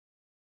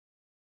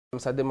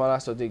Mr. Ademola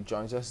Sadiq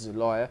joins us as a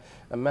lawyer,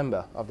 a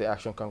member of the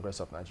Action Congress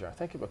of Nigeria.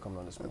 Thank you for coming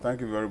on this morning.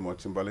 Thank you very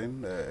much,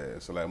 Timberlane,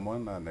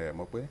 Sulaiman, and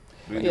Mokwe.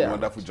 Doing a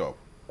wonderful job.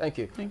 Thank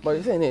you. But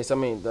the thing is, I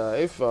mean,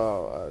 if there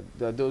are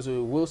those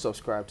who will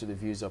subscribe to the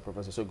views of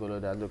Professor Sogolo,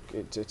 that look,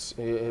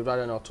 he'd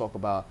rather not talk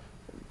about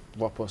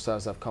what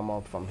posters have come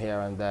up from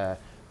here and there.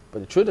 But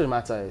the truth of the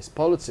matter is,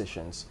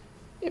 politicians,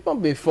 even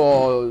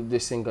before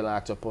this single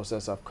act of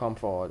posters have come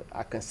forward,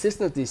 are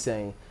consistently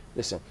saying,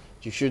 listen,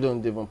 you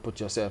shouldn't even put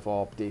yourself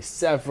up there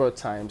several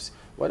times.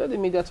 Whether the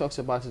media talks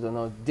about it or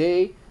not,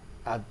 they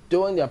are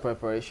doing their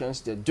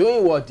preparations, they're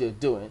doing what they're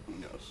doing.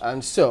 Yes.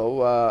 And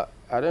so,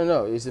 I don't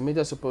know, is the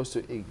media supposed to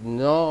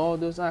ignore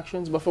those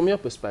actions? But from your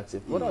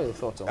perspective, what are your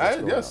thoughts on what's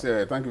going on?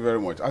 Yes, thank you very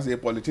much. As a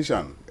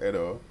politician, you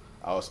know,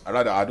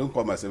 I don't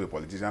call myself a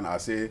politician, I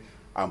say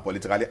I'm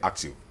politically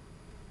active.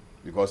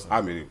 Because I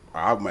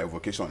have my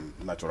vocation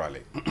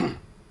naturally.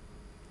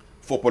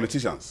 For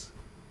politicians,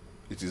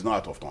 it is not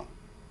out of turn.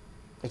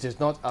 It is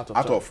not out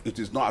of turn. It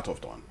is not out of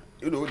turn.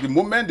 You know, the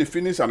moment they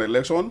finish an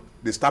election,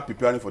 they start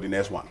preparing for the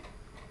next one.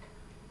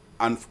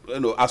 And you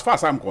know, as far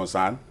as I'm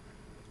concerned,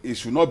 it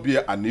should not be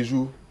an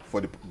issue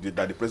for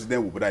that the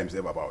president will bother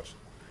himself about.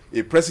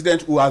 A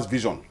president who has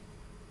vision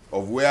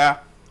of where,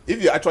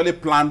 if you actually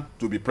plan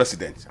to be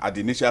president at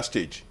the initial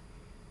stage,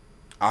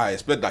 I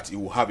expect that he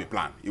will have a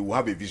plan. He will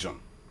have a vision.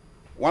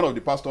 One of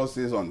the pastors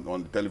says on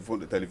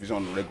the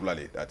television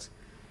regularly that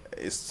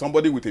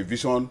somebody with a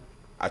vision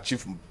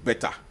achieves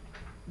better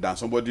than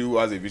somebody who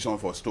has a vision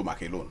for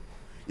stomach alone.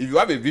 If you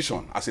have a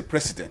vision as a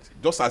president,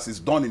 just as it's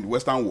done in the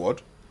Western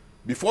world,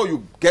 before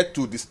you get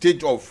to the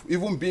stage of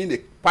even being a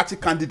party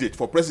candidate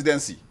for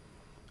presidency,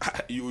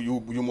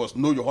 you must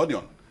know your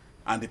onion.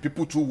 And the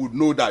people too would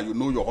know that you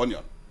know your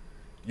onion.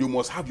 You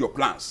must have your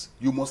plans.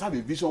 You must have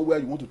a vision where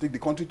you want to take the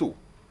country to.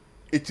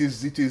 It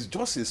is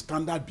just a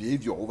standard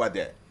behavior over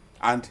there.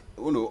 And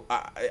you know,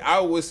 I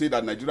always say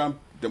that Nigerian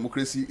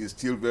democracy is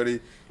still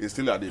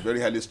at a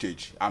very early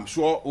stage. I'm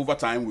sure over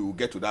time we will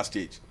get to that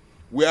stage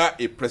where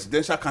a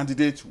presidential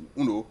candidate,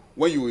 you know,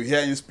 when you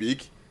hear him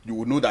speak, you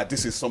will know that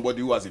this is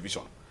somebody who has a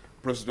vision.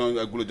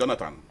 President Goodluck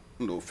Jonathan,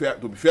 you know,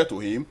 to be fair to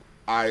him,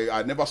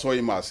 I never saw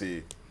him as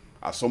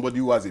somebody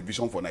who has a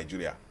vision for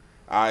Nigeria.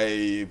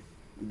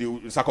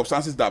 The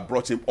circumstances that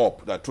brought him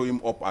up, that threw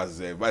him up as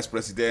vice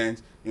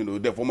president, you know,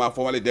 the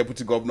formerly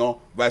deputy governor,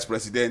 vice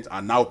president,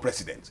 and now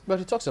president. But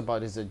he talks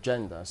about his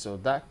agenda, so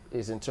that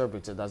is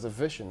interpreted as a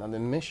vision and a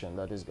mission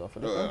that is got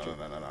for the country.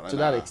 To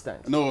that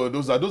extent. No,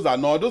 those are just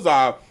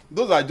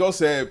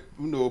you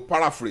know,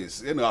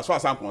 paraphrase. You know, as far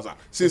as I'm concerned,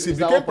 since he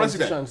became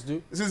president,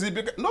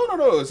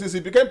 since he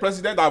became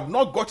president, I've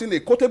not gotten a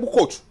quotable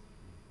quote.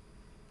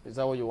 Is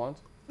that what you want?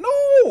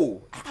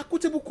 No, a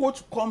quotable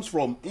quote comes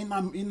from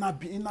inner.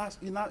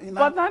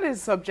 But that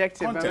is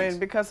subjective. Context. I mean,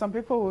 because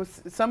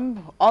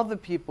some other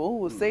people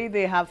will say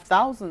they have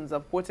thousands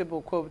of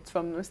quotable quotes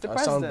from Mr.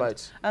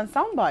 President and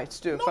sound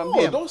bites too. No, from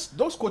him.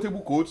 those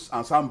quotable quotes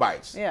and sound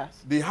bites.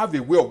 Yes, they have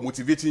a way of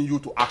motivating you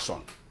to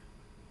action.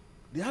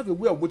 They have a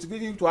way of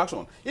motivating you to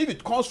action. If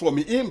it comes from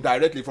him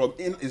directly, from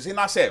his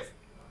inner self,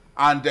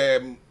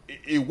 and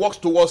he works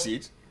towards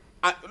it.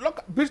 And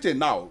look, Britain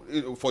now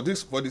for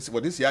this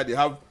year they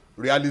have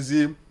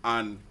realism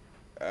and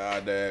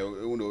the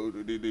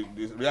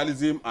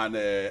realism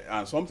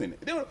and something.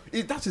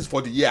 That is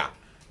for the year.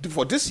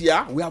 For this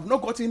year, we have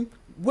not gotten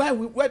where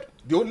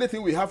the only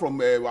thing we have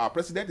from our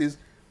president is,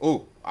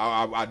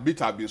 I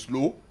admit I've been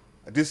slow.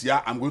 This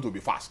year, I'm going to be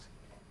fast.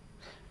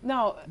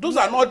 Now, those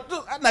are not.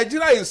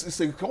 Nigeria is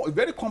a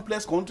very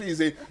complex country. Is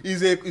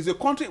a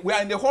country we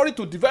are in a hurry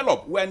to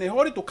develop. We are in a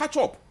hurry to catch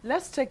up.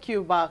 Let's take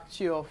you back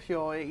to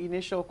your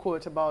initial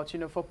quote about,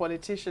 you know, for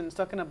politicians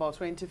talking about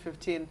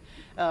 2015,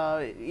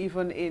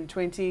 even in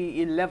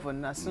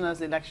 2011, as soon as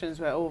the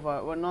elections were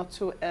over, were not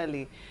too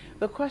early.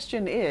 The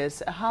question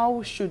is,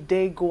 how should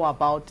they go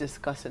about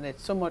discussing it?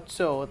 So much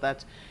so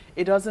that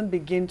it doesn't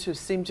begin to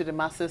seem to the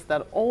masses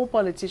that all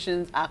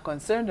politicians are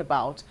concerned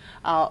about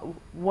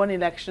one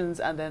elections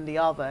and then the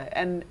other.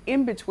 And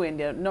in between,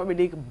 they're not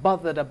really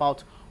bothered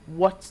about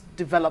what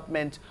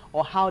development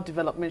or how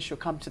development should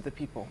come to the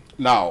people.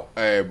 Now,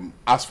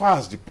 as far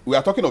as we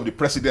are talking of the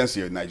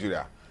presidency in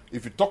Nigeria,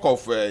 if you talk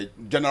of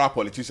general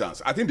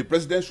politicians, I think the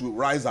president should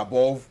rise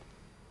above.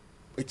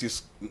 It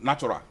is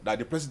natural that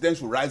the president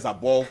should rise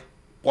above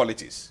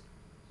politics.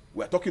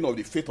 We are talking of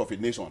the fate of a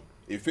nation.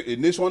 A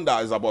nation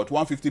that is about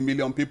 150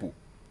 million people.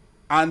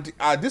 And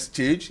at this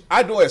stage,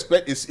 I don't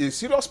expect a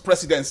serious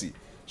presidency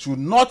should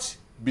not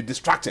be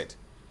distracted.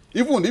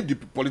 Even if the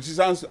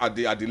politicians at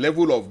the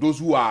level of those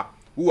who are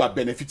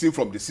benefiting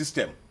from the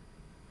system.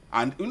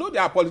 And you know,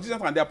 there are politicians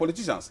and there are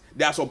politicians.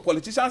 There are some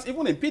politicians,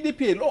 even in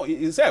PDP alone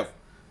itself,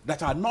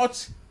 that are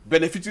not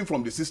benefiting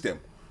from the system.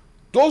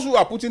 Those who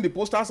are putting the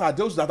posters are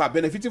those that are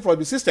benefiting from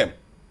the system.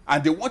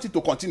 And they want it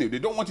to continue. They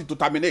don't want it to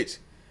terminate.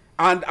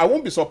 And I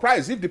won't be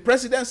surprised if the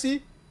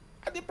presidency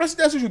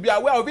should be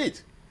aware of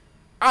it.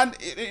 And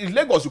in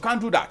Lagos, you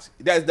can't do that.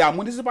 There are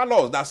municipal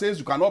laws that says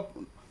you cannot.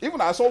 Even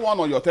I saw one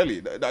on your telly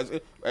that's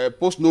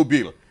post no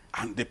bill.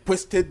 And they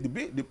posted the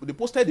bill. They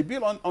posted the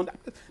bill on that.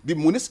 The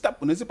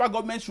municipal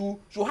government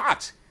should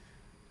act.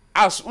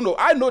 As you know,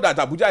 I know that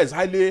Abuja is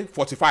highly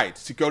fortified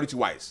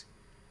security-wise.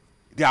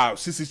 There are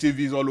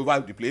CCTVs all over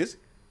the place,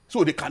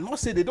 so they cannot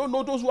say they don't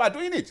know those who are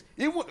doing it.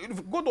 Even if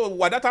you go to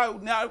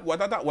Wadata, near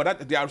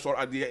Wadata, they are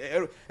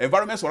the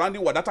environment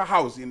surrounding Wadata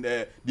House in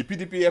the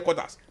PDP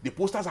headquarters. The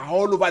posters are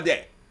all over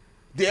there.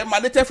 They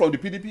emanated from the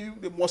PDP.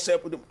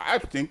 I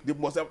think they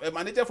must have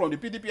emanated from the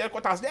PDP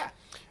headquarters there.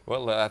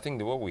 Well, I think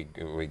the way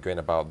we're going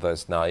about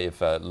this now,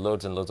 if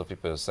loads and loads of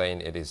people are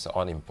saying it is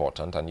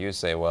unimportant, and you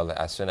say, well,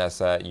 as soon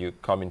as you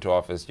come into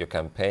office, your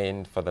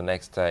campaign for the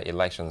next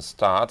election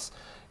starts,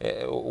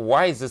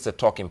 why is this a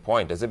talking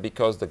point? Is it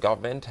because the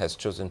government has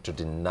chosen to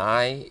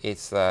deny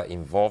its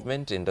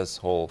involvement in this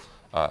whole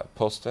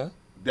poster?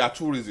 There are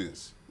two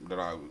reasons. There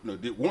are,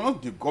 one,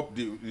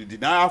 the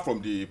denial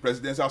from the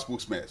presidential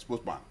spokesman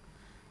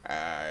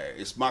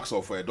is marks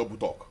of double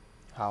talk.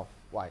 How?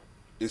 Why?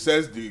 It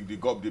says the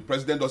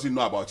president doesn't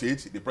know about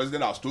it. The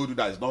president has told you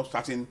that it's not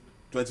starting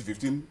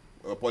 2015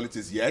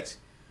 politics yet.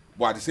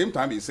 But at the same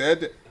time, he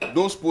said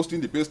those posting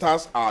the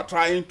posters are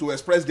trying to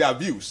express their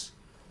views,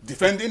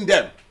 defending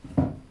them.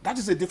 That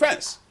is a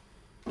defense.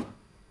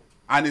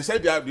 And he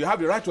said they have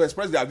the right to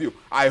express their view.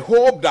 I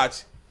hope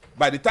that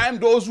by the time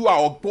those who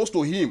are opposed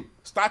to him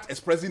start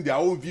expressing their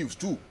own views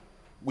too,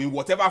 in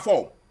whatever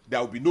form, there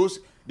will be no.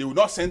 They will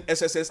not send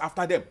SSS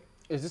after them.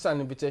 Is this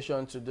an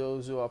invitation to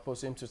those who are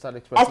opposed him to start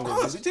expressing? Of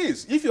course it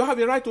is. If you have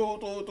a right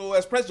to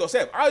express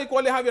yourself, I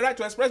equally have a right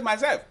to express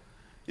myself.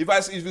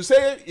 If you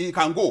say he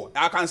can go,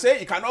 I can say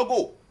he cannot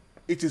go.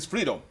 It is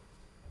freedom.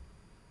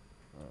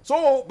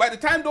 So by the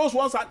time those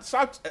ones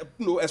start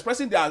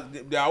expressing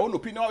their own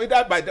opinion,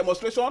 either by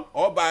demonstration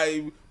or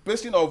by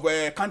pasting of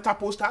counter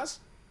posters,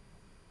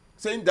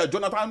 saying that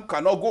Jonathan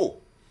cannot go,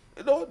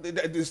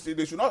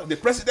 they should not. The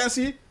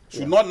presidency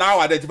should not now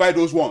identify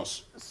those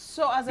ones.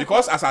 So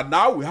because as at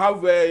now we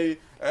have a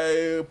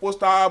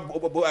poster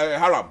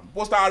Haram.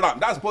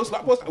 That's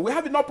poster. We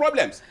have enough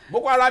problems.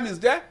 Boko Haram is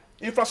there.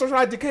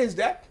 Infrastructural decay is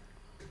there.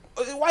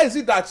 Why is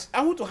it that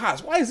I want to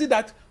ask? Why is it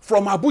that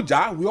from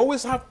Abuja we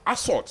always have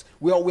assault?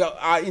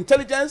 Our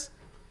intelligence,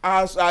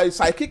 as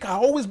psychic,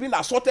 have always been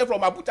assaulted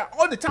from Abuja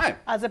all the time.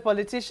 As a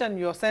politician,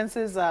 your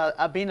senses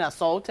are being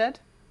assaulted.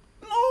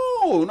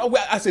 No, we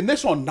are, as a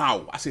nation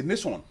now, as a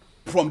nation,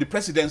 from the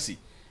presidency,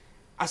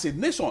 as a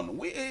nation,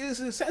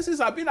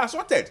 senses are being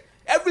assaulted.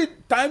 Every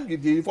time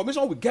the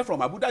information we get from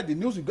Abuja, the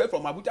news we get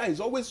from Abuja is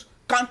always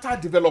counter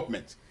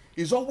development.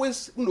 It's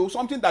always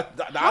something that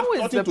has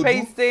nothing to do.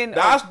 That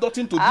has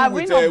nothing to do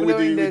with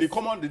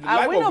the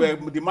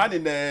life of the man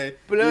in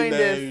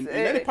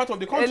any part of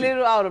the country. A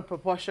little out of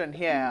proportion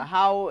here.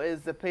 How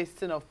is the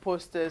pasting of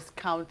posters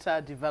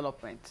counter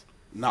development?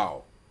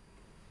 Now,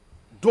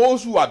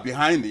 those who are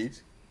behind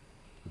it,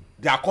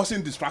 they are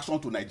causing distraction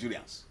to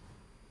Nigerians.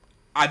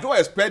 I don't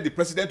expect the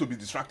president to be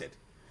distracted.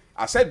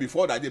 I said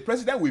before that the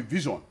president with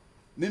vision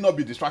need not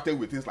be distracted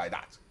with things like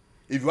that.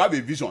 If you have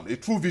a vision, a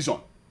true vision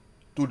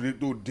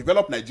to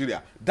develop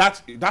Nigeria,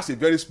 that's a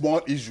very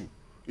small issue.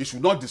 It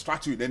should not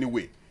distract you in any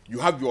way. You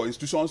have your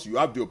institutions, you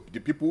have the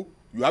people,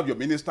 you have your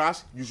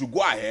ministers. You should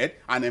go ahead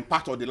and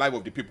impact on the life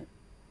of the people.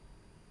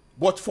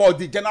 But for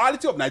the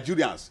generality of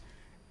Nigerians,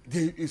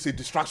 it's a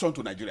distraction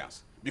to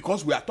Nigerians.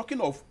 Because we are talking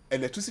of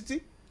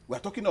electricity, we are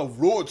talking of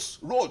roads.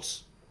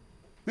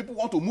 People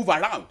want to move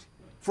around.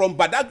 From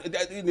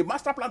Badagry, in the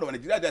master plan of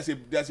Nigeria,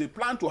 there's a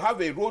plan to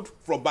have a road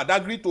from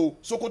Badagry to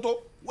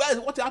Sokoto.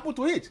 What happened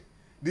to it?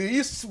 The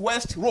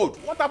east-west road,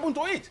 what happened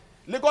to it?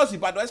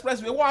 Lagos-Ibadan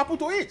Expressway, what happened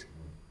to it?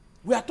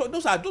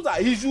 Those are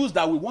issues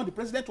that we want the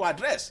president to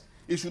address.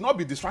 It should not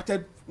be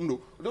distracted.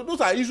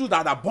 Those are issues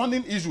that are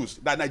burning issues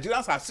that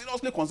Nigerians are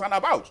seriously concerned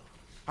about.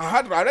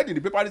 I read in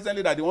the paper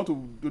recently that they want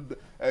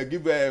to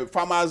give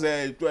farmers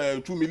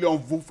 2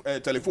 million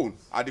telephone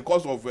at the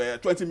cost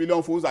of 20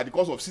 million phones at the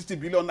cost of 60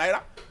 billion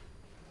naira.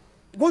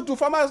 Go to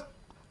farmers.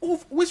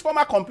 Which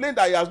farmer complained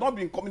that he has not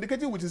been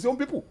communicating with his own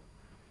people?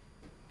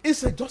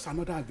 It's just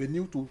another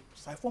avenue to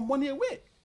siphon money away.